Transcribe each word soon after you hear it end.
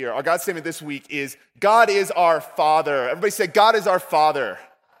Here, our God statement this week is, God is our Father. Everybody say, God is our Father.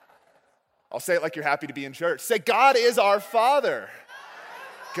 I'll say it like you're happy to be in church. Say, God is our Father.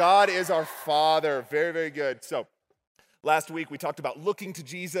 God is our Father. Very, very good. So, last week we talked about looking to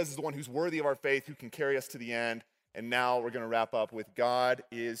Jesus as the one who's worthy of our faith, who can carry us to the end. And now we're going to wrap up with God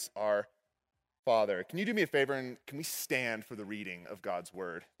is our Father. Can you do me a favor and can we stand for the reading of God's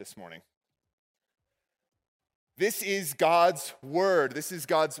word this morning? This is God's word. This is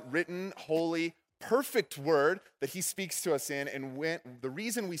God's written, holy, perfect word that he speaks to us in. And the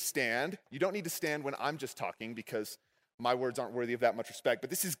reason we stand, you don't need to stand when I'm just talking because my words aren't worthy of that much respect, but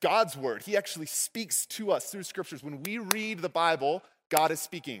this is God's word. He actually speaks to us through scriptures. When we read the Bible, God is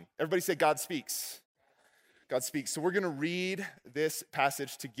speaking. Everybody say God speaks. God speaks. So we're going to read this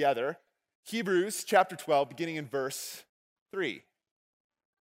passage together. Hebrews chapter 12, beginning in verse 3.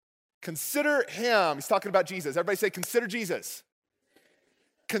 Consider him, he's talking about Jesus. Everybody say, consider Jesus.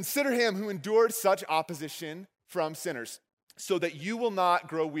 Consider him who endured such opposition from sinners, so that you will not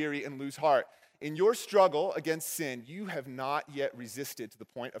grow weary and lose heart. In your struggle against sin, you have not yet resisted to the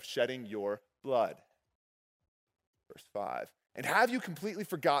point of shedding your blood. Verse 5. And have you completely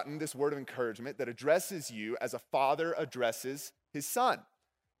forgotten this word of encouragement that addresses you as a father addresses his son?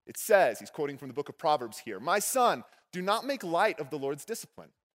 It says, he's quoting from the book of Proverbs here, my son, do not make light of the Lord's discipline.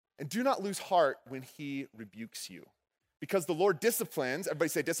 And do not lose heart when he rebukes you. Because the Lord disciplines, everybody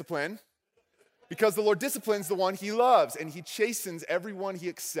say discipline. Because the Lord disciplines the one he loves, and he chastens everyone he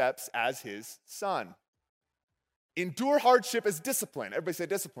accepts as his son. Endure hardship as discipline. Everybody say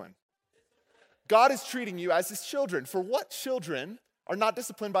discipline. God is treating you as his children. For what children are not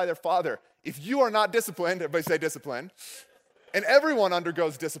disciplined by their father? If you are not disciplined, everybody say discipline, and everyone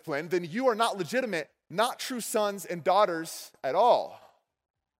undergoes discipline, then you are not legitimate, not true sons and daughters at all.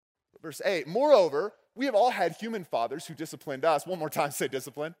 Verse 8, moreover, we have all had human fathers who disciplined us. One more time, say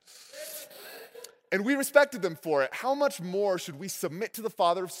discipline. And we respected them for it. How much more should we submit to the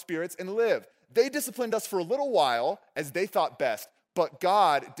Father of spirits and live? They disciplined us for a little while as they thought best, but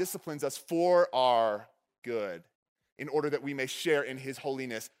God disciplines us for our good, in order that we may share in his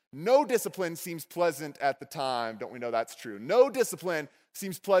holiness. No discipline seems pleasant at the time. Don't we know that's true? No discipline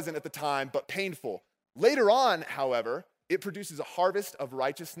seems pleasant at the time, but painful. Later on, however, it produces a harvest of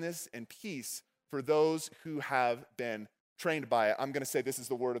righteousness and peace for those who have been trained by it. I'm going to say this is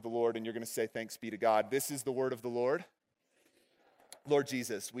the word of the Lord, and you're going to say thanks be to God. This is the word of the Lord. Lord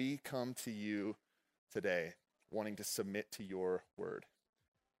Jesus, we come to you today wanting to submit to your word.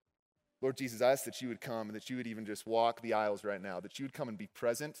 Lord Jesus, I ask that you would come and that you would even just walk the aisles right now, that you would come and be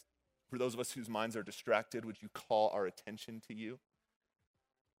present. For those of us whose minds are distracted, would you call our attention to you?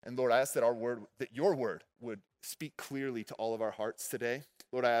 And Lord, I ask that your word would speak clearly to all of our hearts today.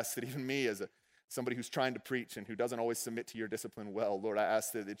 Lord, I ask that even me as somebody who's trying to preach and who doesn't always submit to your discipline well, Lord, I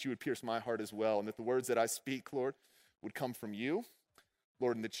ask that you would pierce my heart as well, and that the words that I speak, Lord, would come from you.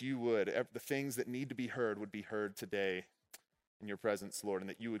 Lord, and that the things that need to be heard would be heard today in your presence, Lord, and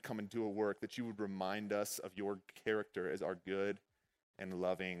that you would come and do a work, that you would remind us of your character as our good and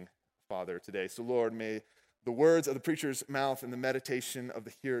loving Father today. So Lord, may the words of the preacher's mouth and the meditation of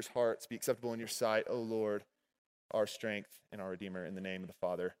the hearer's hearts be acceptable in your sight, O Lord, our strength and our Redeemer, in the name of the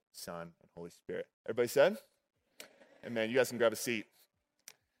Father, Son, and Holy Spirit. Everybody said? Amen. You guys can grab a seat.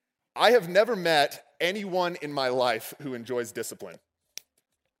 I have never met anyone in my life who enjoys discipline.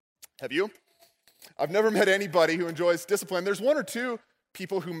 Have you? I've never met anybody who enjoys discipline. There's one or two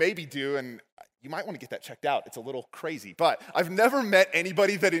people who maybe do, and you might want to get that checked out. It's a little crazy, but I've never met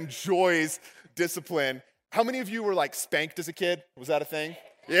anybody that enjoys discipline. How many of you were like spanked as a kid? Was that a thing?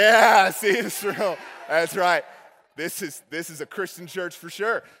 Yeah, see, it's true. That's right. This is a Christian church for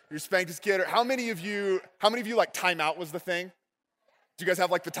sure. You're spanked as a kid. How many of you like timeout was the thing? Do you guys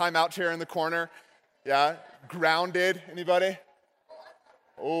have like the timeout chair in the corner? Yeah? Grounded, anybody?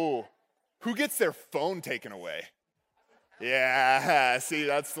 Oh, who gets their phone taken away? Yeah, see,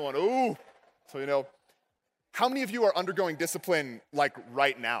 that's the one. Ooh. So, how many of you are undergoing discipline like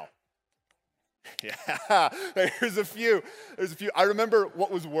right now? Yeah, there's a few. I remember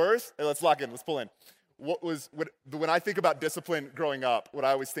what was worse. Hey, let's lock in. Let's pull in. When I think about discipline growing up, what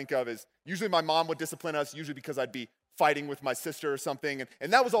I always think of is usually my mom would discipline us, usually because I'd be fighting with my sister or something,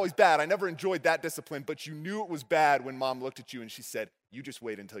 and that was always bad. I never enjoyed that discipline, but you knew it was bad when mom looked at you and she said, you just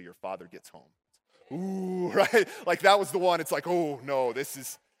wait until your father gets home. Ooh, right? Like that was the one. It's like, oh no,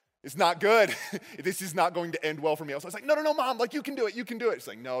 it's not good. This is not going to end well for me. I was like, no, mom, like you can do it. It's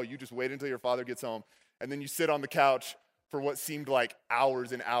like, no, you just wait until your father gets home. And then you sit on the couch for what seemed like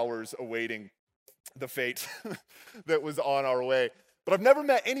hours and hours awaiting the fate that was on our way. But I've never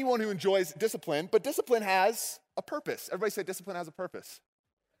met anyone who enjoys discipline, but discipline has a purpose. Everybody say discipline has a purpose.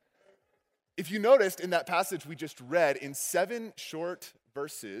 If you noticed in that passage we just read, in 7 short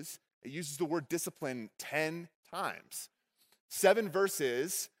verses, it uses the word discipline 10 times. 7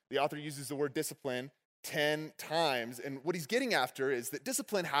 verses, the author uses the word discipline 10 times. And what he's getting after is that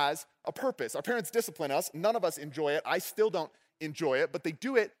discipline has a purpose. Our parents discipline us. None of us enjoy it. I still don't enjoy it, but they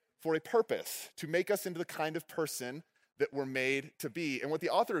do it for a purpose, to make us into the kind of person that we're made to be. And what the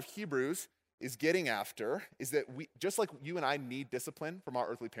author of Hebrews is getting after is that we, just like you and I need discipline from our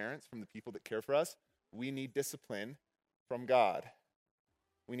earthly parents, from the people that care for us, we need discipline from God.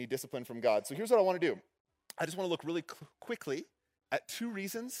 We need discipline from God. So here's what I want to do. I just want to look really quickly at 2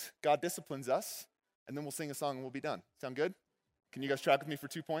 reasons God disciplines us, and then we'll sing a song and we'll be done. Sound good? Can you guys track with me for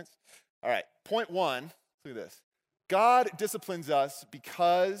 2 points? All right, point 1, look at this. God disciplines us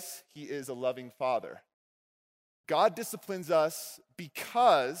because he is a loving father. God disciplines us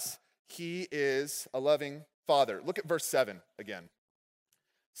because he is a loving father. Look at verse 7 again. It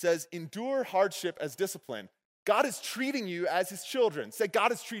says, endure hardship as discipline. God is treating you as his children. Say,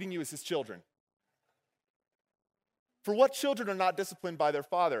 God is treating you as his children. For what children are not disciplined by their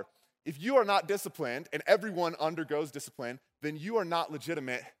father? If you are not disciplined, and everyone undergoes discipline, then you are not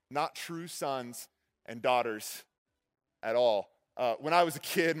legitimate, not true sons and daughters at all. When I was a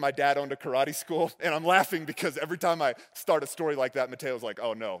kid, my dad owned a karate school, and I'm laughing because every time I start a story like that, Mateo's like,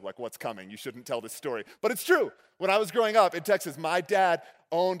 oh no, like what's coming? You shouldn't tell this story. But it's true. When I was growing up in Texas, my dad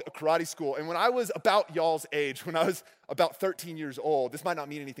owned a karate school, and when I was about y'all's age, when I was about 13 years old, this might not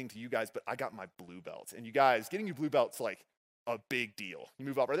mean anything to you guys, but I got my blue belts. And you guys, getting your blue belts like a big deal. You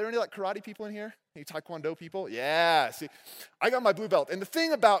move up. Are there any like karate people in here? Any taekwondo people? Yeah, see, I got my blue belt. And the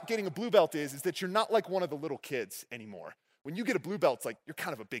thing about getting a blue belt is that you're not like one of the little kids anymore. When you get a blue belt, it's like you're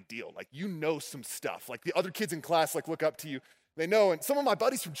kind of a big deal. Like you know some stuff. Like the other kids in class like look up to you. They know. And some of my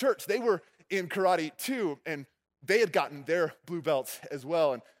buddies from church, they were in karate too, and they had gotten their blue belts as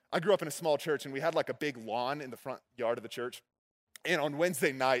well. And I grew up in a small church, and we had like a big lawn in the front yard of the church. And on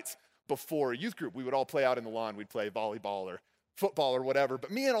Wednesday nights before youth group, we would all play out in the lawn. We'd play volleyball or football or whatever. But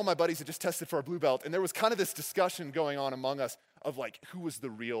me and all my buddies had just tested for our blue belt, and there was kind of this discussion going on among us of like, who was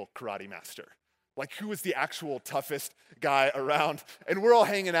the real karate master? Like, who was the actual toughest guy around? And we're all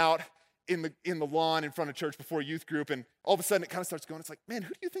hanging out in the lawn in front of church before youth group, and all of a sudden it kind of starts going, it's like, man, who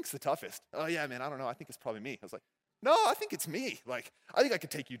do you think's the toughest? Oh yeah, man, I don't know. I think it's probably me. I was like, no, I think it's me. Like, I think I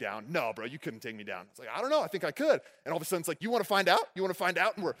could take you down. No, bro, you couldn't take me down. It's like, I don't know. I think I could. And all of a sudden it's like, you want to find out? You want to find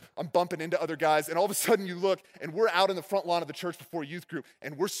out? And I'm bumping into other guys. And all of a sudden you look, and we're out in the front lawn of the church before youth group,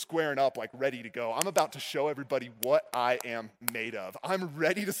 and we're squaring up like ready to go. I'm about to show everybody what I am made of. I'm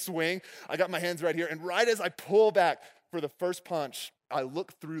ready to swing. I got my hands right here. And right as I pull back for the first punch, I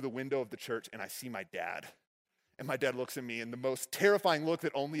look through the window of the church and I see my dad. And my dad looks at me, and the most terrifying look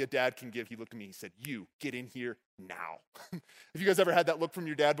that only a dad can give, he looked at me, he said, you, get in here now. Have you guys ever had that look from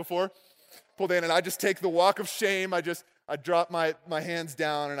your dad before? Pulled in, and I just take the walk of shame. I drop my hands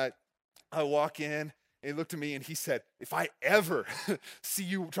down, and I walk in, and he looked at me, and he said, if I ever see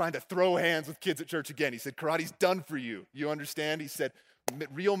you trying to throw hands with kids at church again, he said, karate's done for you. You understand? He said,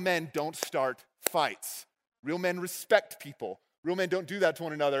 real men don't start fights. Real men respect people. Real men don't do that to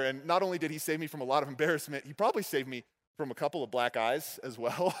one another. And not only did he save me from a lot of embarrassment, he probably saved me from a couple of black eyes as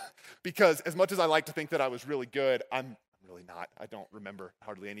well. Because as much as I like to think that I was really good, I'm really not. I don't remember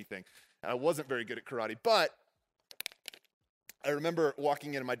hardly anything. And I wasn't very good at karate. But I remember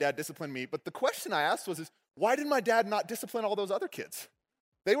walking in and my dad disciplined me. But the question I asked was, why did my dad not discipline all those other kids?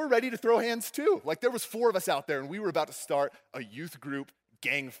 They were ready to throw hands too. Like there was 4 of us out there, and we were about to start a youth group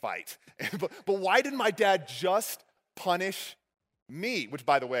gang fight. But why did my dad just punish me? Which,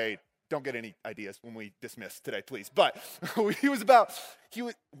 by the way, don't get any ideas when we dismiss today, please. But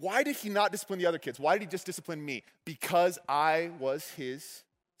why did he not discipline the other kids? Why did he just discipline me? Because I was his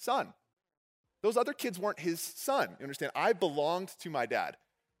son. Those other kids weren't his son. You understand? I belonged to my dad,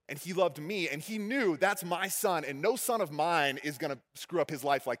 and he loved me, and he knew that's my son, and no son of mine is going to screw up his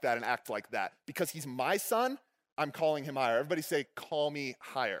life like that and act like that. Because he's my son, I'm calling him higher. Everybody say, call me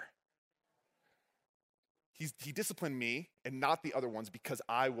higher. He disciplined me and not the other ones because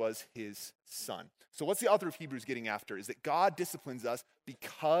I was his son. So what's the author of Hebrews getting after is that God disciplines us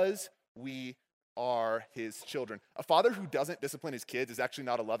because we are his children. A father who doesn't discipline his kids is actually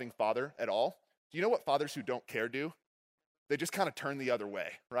not a loving father at all. Do you know what fathers who don't care do? They just kind of turn the other way,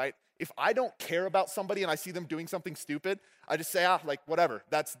 right? If I don't care about somebody and I see them doing something stupid, I just say, like, whatever,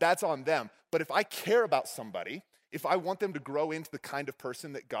 that's on them. But if I care about somebody, if I want them to grow into the kind of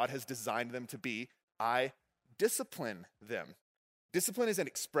person that God has designed them to be, I discipline them. Discipline is an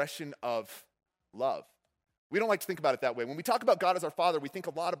expression of love. We don't like to think about it that way. When we talk about God as our Father, we think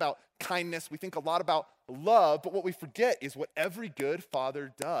a lot about kindness, we think a lot about love, but what we forget is what every good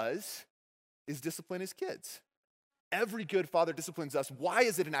father does is discipline his kids. Every good father disciplines us. Why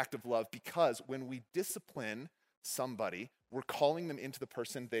is it an act of love? Because when we discipline somebody, we're calling them into the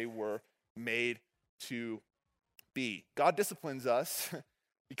person they were made to be. God disciplines us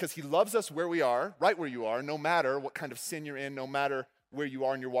because he loves us where we are, right where you are, no matter what kind of sin you're in, no matter where you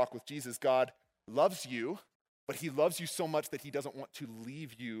are in your walk with Jesus. God loves you, but he loves you so much that he doesn't want to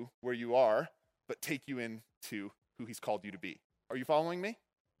leave you where you are, but take you into who he's called you to be. Are you following me?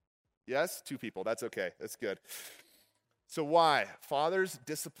 Yes? 2 people. That's okay. That's good. So why? Fathers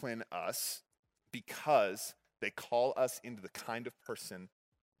discipline us because they call us into the kind of person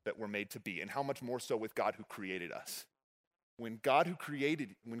that we're made to be. And how much more so with God who created us. When God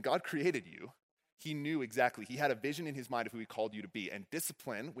created you, he knew exactly. He had a vision in his mind of who he called you to be. And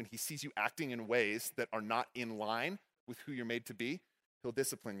discipline, when he sees you acting in ways that are not in line with who you're made to be, he'll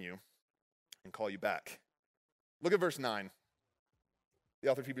discipline you and call you back. Look at verse 9. The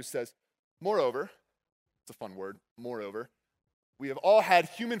author of Hebrews says, moreover, it's a fun word, moreover, we have all had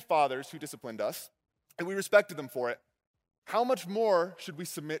human fathers who disciplined us, and we respected them for it. How much more should we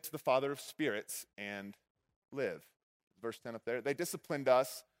submit to the Father of spirits and live? Verse 10 up there. They disciplined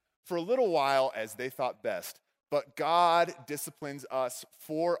us for a little while as they thought best, but God disciplines us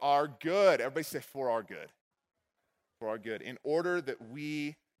for our good. Everybody say for our good. For our good, in order that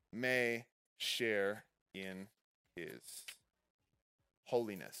we may share in his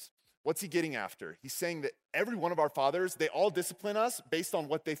holiness. What's he getting after? He's saying that every one of our fathers, they all discipline us based on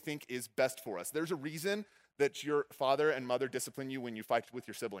what they think is best for us. There's a reason that your father and mother discipline you when you fight with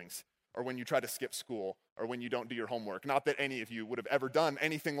your siblings, or when you try to skip school, or when you don't do your homework. Not that any of you would have ever done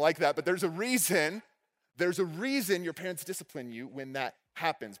anything like that, but there's a reason your parents discipline you when that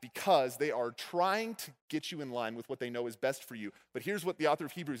happens, because they are trying to get you in line with what they know is best for you. But here's what the author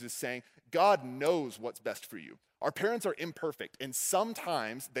of Hebrews is saying. God knows what's best for you. Our parents are imperfect, and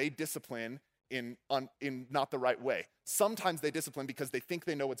sometimes they discipline in not the right way. Sometimes they discipline because they think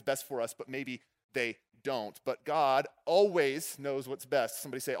they know what's best for us, but maybe they don't. But God always knows what's best.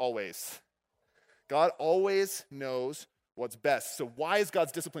 Somebody say always. God always knows what's best. So why is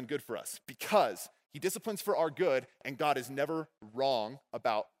God's discipline good for us? Because he disciplines for our good, and God is never wrong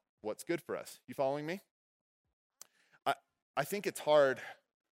about what's good for us. You following me? I think it's hard.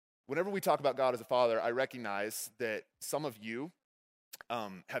 Whenever we talk about God as a father, I recognize that some of you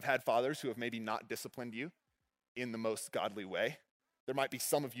have had fathers who have maybe not disciplined you in the most godly way. There might be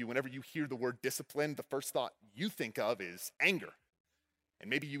some of you, whenever you hear the word discipline, the first thought you think of is anger. And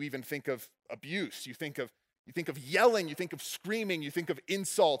maybe you even think of abuse. You think of yelling, you think of screaming, you think of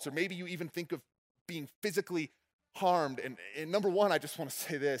insults, or maybe you even think of being physically harmed. And number one, I just want to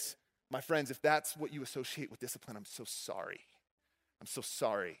say this, my friends, if that's what you associate with discipline, I'm so sorry. I'm so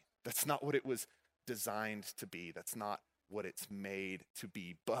sorry. That's not what it was designed to be. That's not what it's made to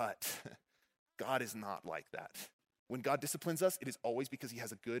be. But God is not like that. When God disciplines us, it is always because he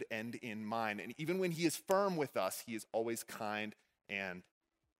has a good end in mind. And even when he is firm with us, he is always kind and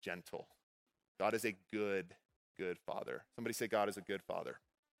gentle. God is a good father. Somebody say God is a good father.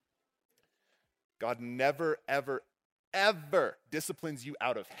 God never, ever, ever disciplines you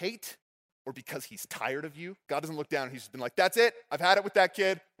out of hate or because he's tired of you. God doesn't look down and he's just been like, that's it. I've had it with that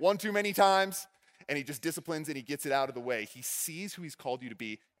kid one too many times. And he just disciplines and he gets it out of the way. He sees who he's called you to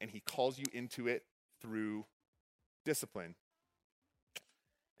be and he calls you into it through discipline.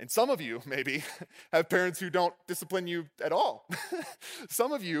 And some of you maybe have parents who don't discipline you at all.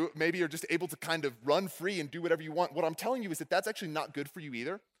 Some of you maybe are just able to kind of run free and do whatever you want. What I'm telling you is that that's actually not good for you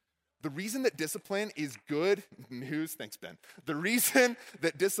either. The reason that discipline is good news, thanks Ben. The reason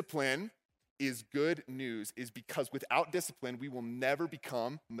that discipline is good news is because without discipline, we will never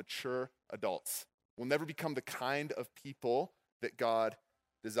become mature adults. We'll never become the kind of people that God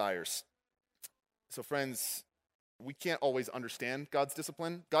desires. So friends, we can't always understand God's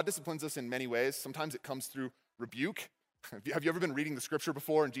discipline. God disciplines us in many ways. Sometimes it comes through rebuke. Have you ever been reading the scripture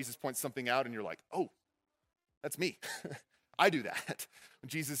before and Jesus points something out and you're like, oh, that's me. I do that. When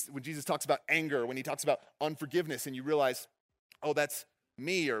Jesus talks about anger, when he talks about unforgiveness and you realize, oh, that's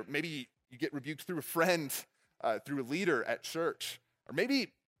me. Or maybe you get rebuked through a friend, through a leader at church. Or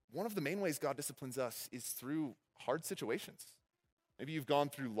maybe one of the main ways God disciplines us is through hard situations. Maybe you've gone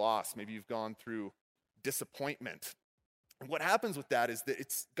through loss. Maybe you've gone through disappointment. And what happens with that is that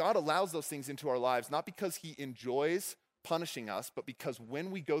God allows those things into our lives, not because he enjoys punishing us, but because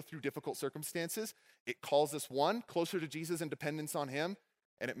when we go through difficult circumstances, it calls us, one, closer to Jesus and dependence on him,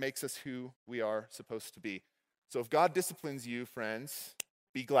 and it makes us who we are supposed to be. So if God disciplines you, friends,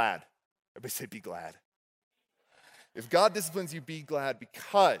 be glad. Everybody say be glad. If God disciplines you, be glad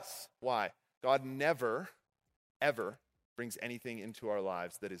because, why? God never, ever brings anything into our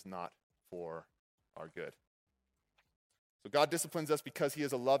lives that is not for our good. So God disciplines us because he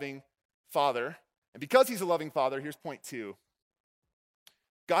is a loving Father. And because he's a loving Father, here's point 2.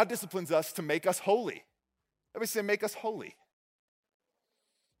 God disciplines us to make us holy. Everybody say, make us holy.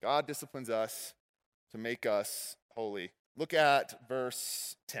 God disciplines us to make us holy. Look at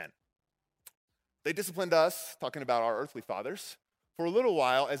verse 10. They disciplined us, talking about our earthly fathers, for a little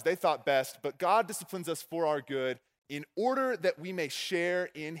while as they thought best, but God disciplines us for our good in order that we may share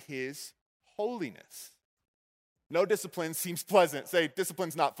in his holiness. No discipline seems pleasant. Say,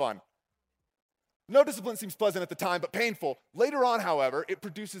 discipline's not fun. No discipline seems pleasant at the time, but painful. Later on, however, it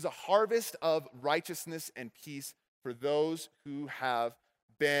produces a harvest of righteousness and peace for those who have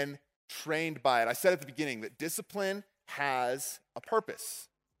been trained by it. I said at the beginning that discipline has a purpose.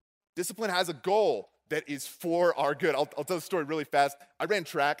 Discipline has a goal that is for our good. I'll tell the story really fast. I ran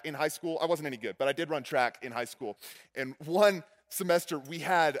track in high school. I wasn't any good, but I did run track in high school. And one semester, we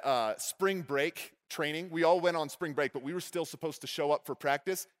had spring break training. We all went on spring break, but we were still supposed to show up for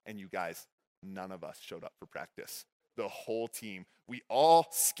practice. And you guys, none of us showed up for practice. The whole team. We all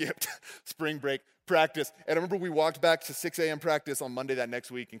skipped spring break practice. And I remember we walked back to 6 a.m. practice on Monday that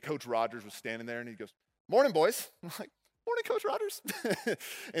next week, and Coach Rogers was standing there, and he goes, "Morning, boys." I'm like, "Morning, Coach Rogers." And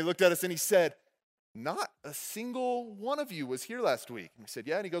he looked at us, and he said, "Not a single one of you was here last week." And we said,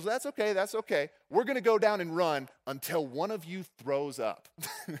 "Yeah." And he goes, that's okay. We're going to go down and run until one of you throws up.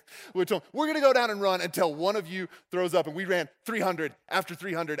 We told him, we're going to go down and run until one of you throws up. And we ran 300 after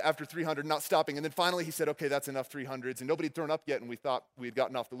 300 after 300, not stopping. And then finally he said, "Okay, that's enough 300s. And nobody had thrown up yet, and we thought we had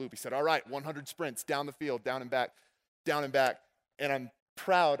gotten off the loop. He said, "All right, 100 sprints down the field, down and back, down and back." And I'm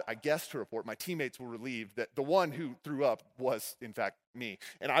proud, I guess, to report my teammates were relieved that the one who threw up was, in fact, me.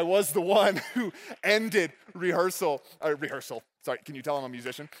 And I was the one who ended rehearsal. Sorry, can you tell I'm a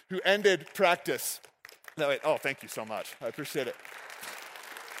musician? Who ended practice. No, wait, oh, thank you so much. I appreciate it.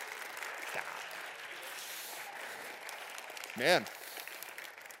 Man.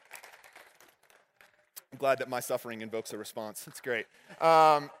 I'm glad that my suffering invokes a response. It's great.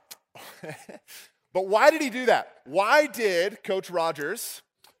 But why did he do that? Why did Coach Rogers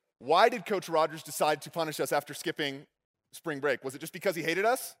decide to punish us after skipping spring break? Was it just because he hated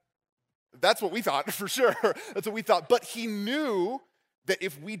us? That's what we thought, for sure. That's what we thought. But he knew that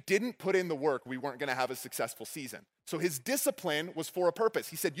if we didn't put in the work, we weren't going to have a successful season. So his discipline was for a purpose.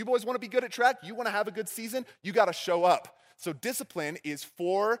 He said, "You boys want to be good at track? You want to have a good season? You got to show up." So discipline is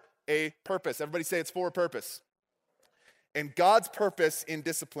for a purpose. Everybody say it's for a purpose. And God's purpose in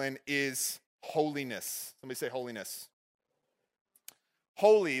discipline is holiness. Somebody say holiness.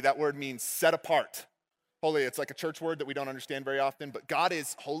 Holy, that word means set apart. Holy, it's like a church word that we don't understand very often, but God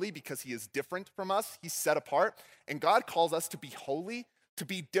is holy because he is different from us. He's set apart. And God calls us to be holy, to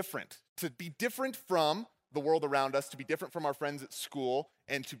be different from the world around us, to be different from our friends at school,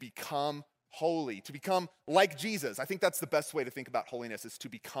 and to become holy, to become like Jesus. I think that's the best way to think about holiness, is to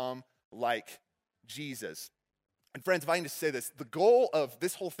become like Jesus. And friends, if I can just say this, the goal of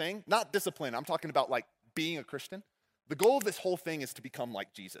this whole thing, not discipline, I'm talking about like being a Christian. The goal of this whole thing is to become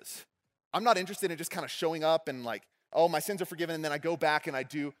like Jesus. I'm not interested in just kind of showing up and like, oh, my sins are forgiven, and then I go back and I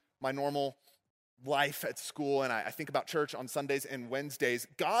do my normal life at school, and I think about church on Sundays and Wednesdays.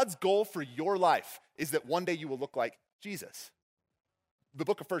 God's goal for your life is that one day you will look like Jesus. The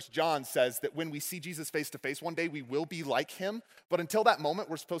book of 1 John says that when we see Jesus face to face, one day we will be like him, but until that moment,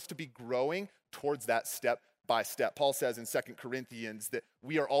 we're supposed to be growing towards that step by step. Paul says in 2 Corinthians that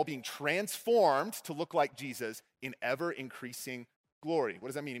we are all being transformed to look like Jesus in ever increasing glory. What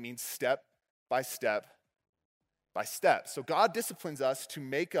does that mean? It means step by step by step. So God disciplines us to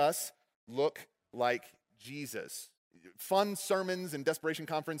make us look like Jesus. Fun sermons and Desperation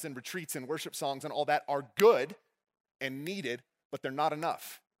Conference and retreats and worship songs and all that are good and needed, but they're not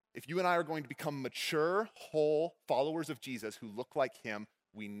enough. If you and I are going to become mature, whole followers of Jesus who look like him,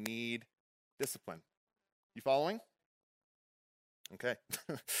 we need discipline. You following? Okay.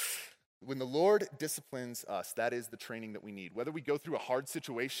 When the Lord disciplines us, that is the training that we need. Whether we go through a hard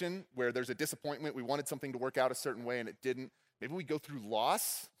situation where there's a disappointment, we wanted something to work out a certain way and it didn't. Maybe we go through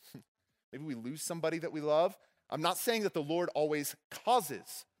loss. Maybe we lose somebody that we love. I'm not saying that the Lord always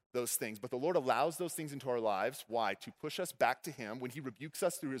causes those things, but the Lord allows those things into our lives. Why? To push us back to him. When he rebukes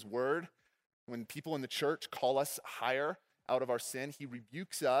us through his word, when people in the church call us higher out of our sin, he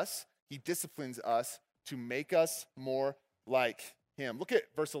rebukes us, he disciplines us to make us more like him. Look at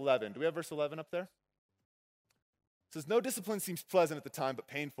verse 11. Do we have verse 11 up there? It says, "No discipline seems pleasant at the time, but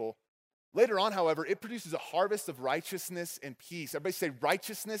painful. Later on, however, it produces a harvest of righteousness and peace." Everybody say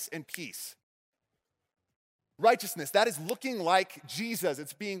righteousness and peace. Righteousness, that is looking like Jesus.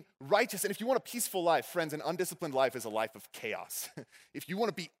 It's being righteous. And if you want a peaceful life, friends, an undisciplined life is a life of chaos. If you want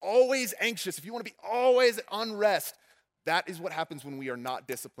to be always anxious, if you want to be always at unrest, that is what happens when we are not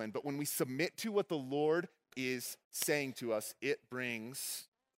disciplined. But when we submit to what the Lord is saying to us, it brings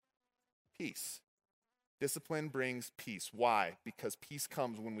peace. Discipline brings peace. Why? Because peace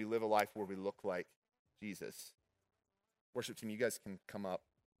comes when we live a life where we look like Jesus. Worship team, you guys can come up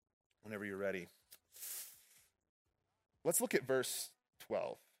whenever you're ready. Let's look at verse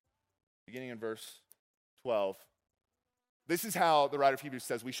 12. Beginning in verse 12. This is how the writer of Hebrews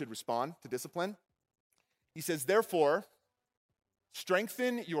says we should respond to discipline. He says, therefore,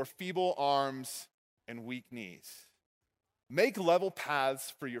 strengthen your feeble arms and weak knees. Make level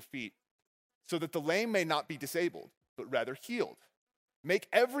paths for your feet, so that the lame may not be disabled, but rather healed. Make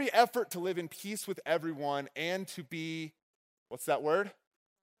every effort to live in peace with everyone and to be, what's that word?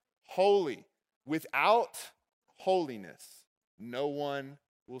 Holy. Without holiness, no one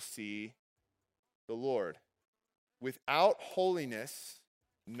will see the Lord. Without holiness,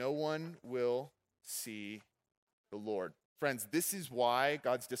 no one will see the Lord. Friends, this is why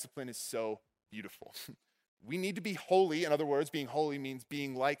God's discipline is so beautiful. We need to be holy. In other words, being holy means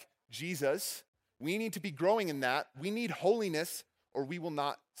being like Jesus. We need to be growing in that. We need holiness or we will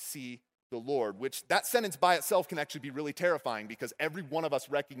not see the Lord, which that sentence by itself can actually be really terrifying because every one of us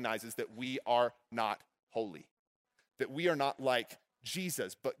recognizes that we are not holy, that we are not like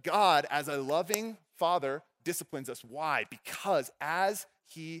Jesus. But God, as a loving Father, disciplines us. Why? Because as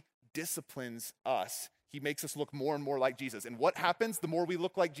he disciplines us, he makes us look more and more like Jesus. And what happens the more we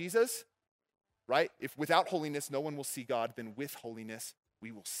look like Jesus? Right? If without holiness, no one will see God, then with holiness,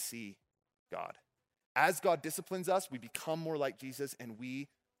 we will see God. As God disciplines us, we become more like Jesus and we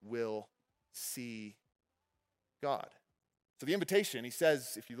will see God. So the invitation, he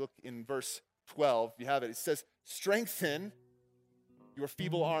says, if you look in verse 12, you have it, it says, strengthen your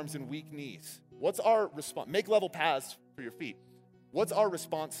feeble arms and weak knees. What's our response? Make level paths for your feet. What's our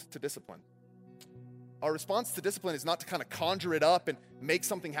response to discipline? Our response to discipline is not to kind of conjure it up and make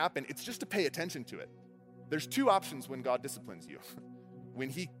something happen. It's just to pay attention to it. There's two options when God disciplines you. When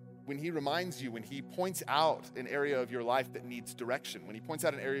he reminds you, when he points out an area of your life that needs direction, when he points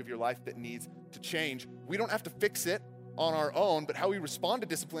out an area of your life that needs to change, we don't have to fix it on our own, but how we respond to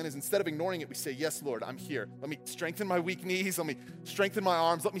discipline is instead of ignoring it, we say, yes, Lord, I'm here. Let me strengthen my weak knees. Let me strengthen my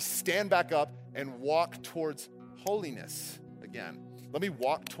arms. Let me stand back up and walk towards holiness again. Let me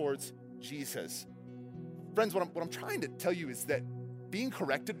walk towards Jesus. Friends, what I'm trying to tell you is that being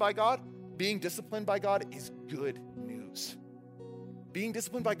corrected by God, being disciplined by God is good news. Being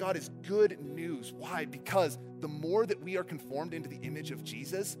disciplined by God is good news. Why? Because the more that we are conformed into the image of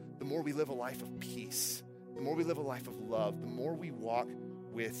Jesus, the more we live a life of peace, the more we live a life of love, the more we walk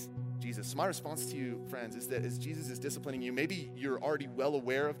with Jesus. So my response to you, friends, is that as Jesus is disciplining you, maybe you're already well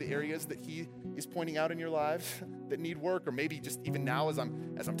aware of the areas that he is pointing out in your life that need work, or maybe just even now as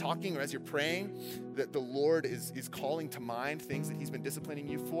I'm talking or as you're praying, that the Lord is calling to mind things that he's been disciplining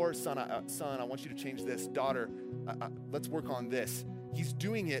you for. Son, I want you to change this. Daughter, let's work on this. He's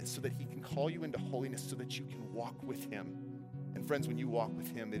doing it so that he can call you into holiness so that you can walk with him. And friends, when you walk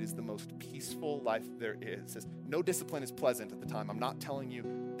with him, it is the most peaceful life there is. It says, no discipline is pleasant at the time. I'm not telling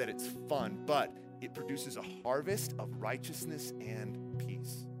you that it's fun, but it produces a harvest of righteousness and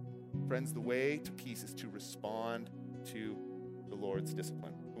peace. Friends, the way to peace is to respond to the Lord's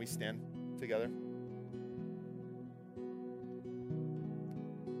discipline. Can we stand together?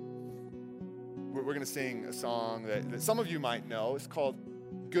 We're going to sing a song that some of you might know. It's called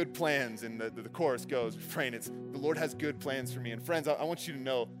Good Plans, and the chorus goes, refrain, it's, the Lord has good plans for me. And friends, I want you to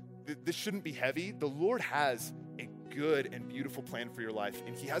know that this shouldn't be heavy. The Lord has a good and beautiful plan for your life,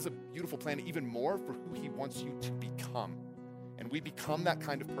 and he has a beautiful plan even more for who he wants you to become. And we become that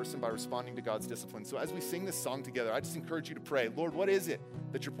kind of person by responding to God's discipline. So as we sing this song together, I just encourage you to pray, Lord, what is it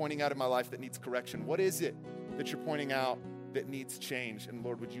that you're pointing out in my life that needs correction? What is it that you're pointing out that needs change? And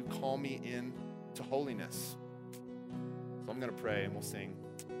Lord, would you call me in to holiness? So I'm going to pray and we'll sing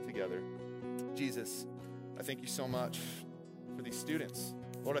together. Jesus, I thank you so much for these students.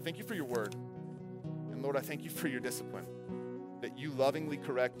 Lord, I thank you for your word. And Lord, I thank you for your discipline, that you lovingly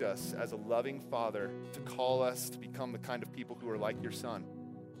correct us as a loving Father to call us to become the kind of people who are like your Son.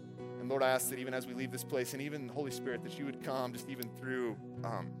 And Lord, I ask that even as we leave this place, and even the Holy Spirit, that you would come just even through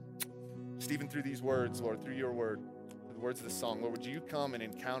these words, Lord, through your word, the words of the song. Lord, would you come and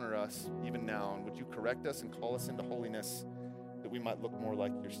encounter us even now, and would you correct us and call us into holiness that we might look more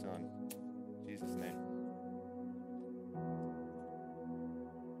like your Son. In Jesus' name.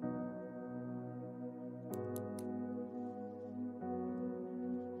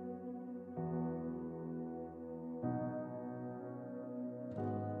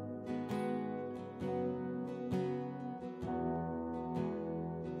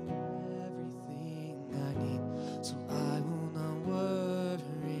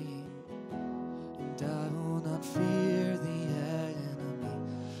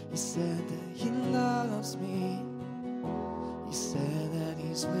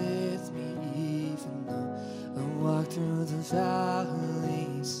 is with me, even though I walk through the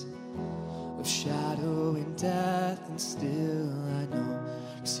valleys of shadow and death, and still I know,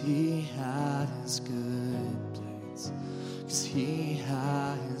 'cause He has good plans, 'cause He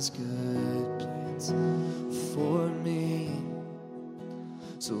has good plans for me.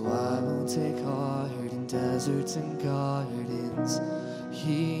 So I won't take heart in deserts and gardens.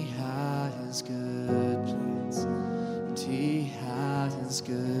 He has good plans, and He has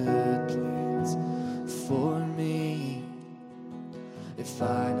good plans for me. If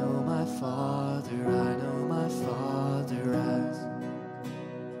I know my Father, I know my Father has.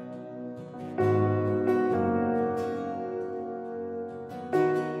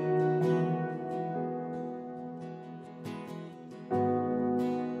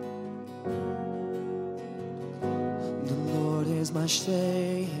 The Lord is my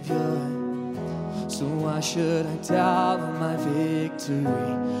Savior, so why should I doubt my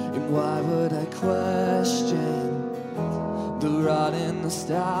victory? And why would I question the rod and the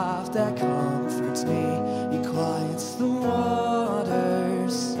staff that comforts me? He quiets the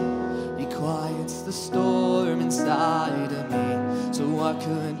waters, He quiets the storm inside of me. So what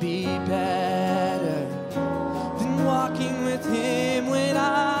could be better than walking with Him when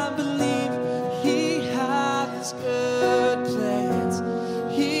I believe He has good plans?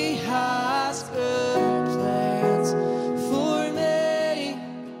 He has good plans for me.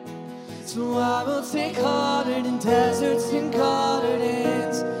 So I will take heart in deserts and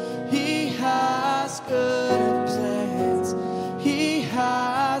gardens. He has good plans. He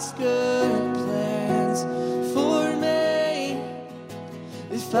has good plans for me.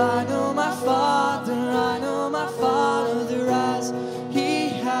 If I know my Father, I know my Father has. He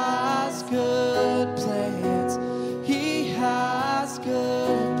has good plans. He has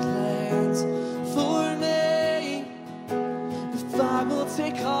good plans for me. If I will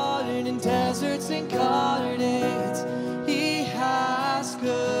take heart in deserts and gardens, He has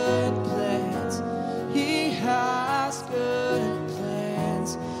good plans. He has good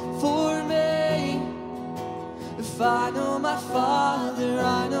plans for me. If I know my Father,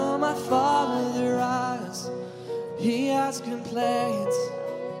 I know my Father has. He has good plans.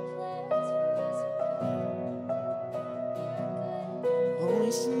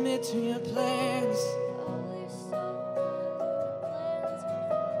 Only submit to your plans.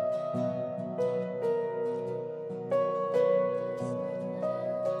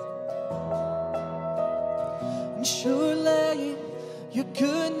 And surely your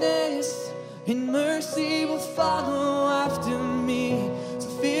goodness and mercy will follow after me. So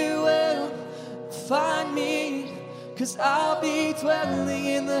fear will find me, 'cause I'll be dwelling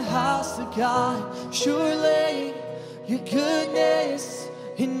in the house of God. Surely your goodness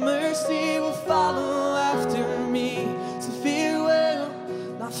and mercy will follow after me. So fear will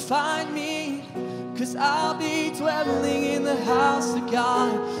not find me, 'cause I'll be dwelling in the house of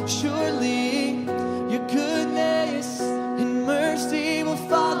God. Surely your goodness and mercy will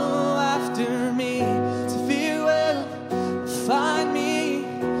follow after me. So fear will find me,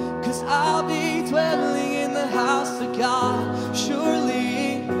 'cause I'll be dwelling in the house of God.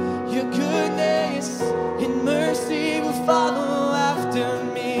 Surely your goodness and mercy will follow after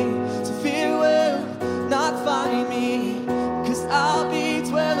me. So fear will not find me, 'cause I'll be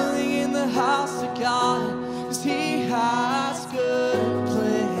dwelling in the house of God. 'Cause He has good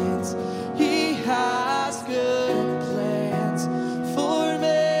plans. He has good plans for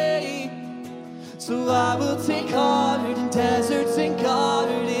me. So I will take heart in deserts and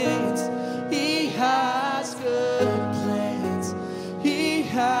gardens. He has good plans. He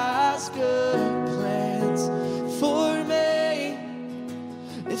has good plans for me.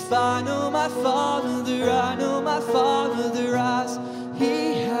 If I know my Father, I know my Father has.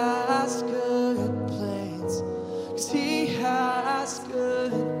 He has good plans, 'cause He has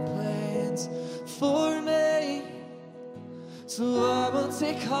good plans for me. So I will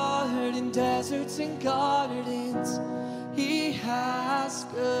take heart in deserts and gardens. He has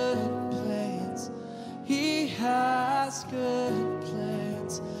good plans. He has good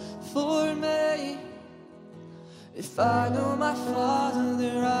plans for me. If I know my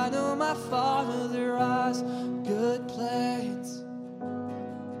Father, I know my Father has good plans.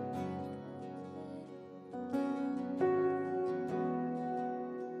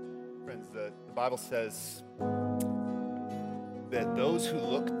 Friends, the Bible says that those who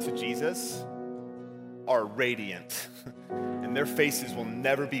look to Jesus are radiant and their faces will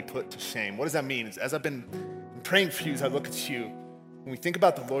never be put to shame. What does that mean? As I've been praying for you, as I look at you, when we think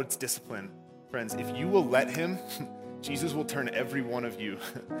about the Lord's discipline, friends, if you will let Him, Jesus will turn every one of you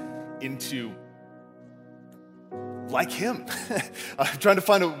into like him. I'm trying to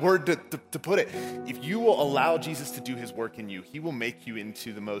find a word to put it. If you will allow Jesus to do his work in you, he will make you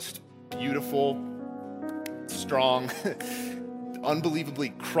into the most beautiful, strong, unbelievably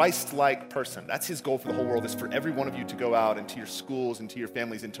Christ-like person. That's his goal for the whole world, is for every one of you to go out into your schools, into your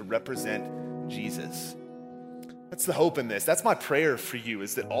families, and to represent Jesus. That's the hope in this. That's my prayer for you,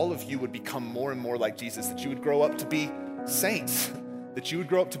 is that all of you would become more and more like Jesus, that you would grow up to be saints, that you would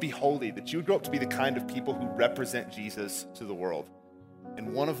grow up to be holy, that you would grow up to be the kind of people who represent Jesus to the world.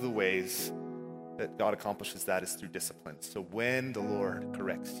 And one of the ways that God accomplishes that is through discipline. So when the Lord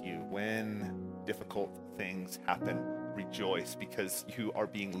corrects you, when difficult things happen, rejoice, because you are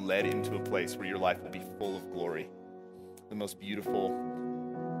being led into a place where your life will be full of glory, the most beautiful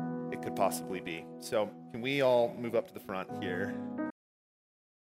it could possibly be. So can we all move up to the front here?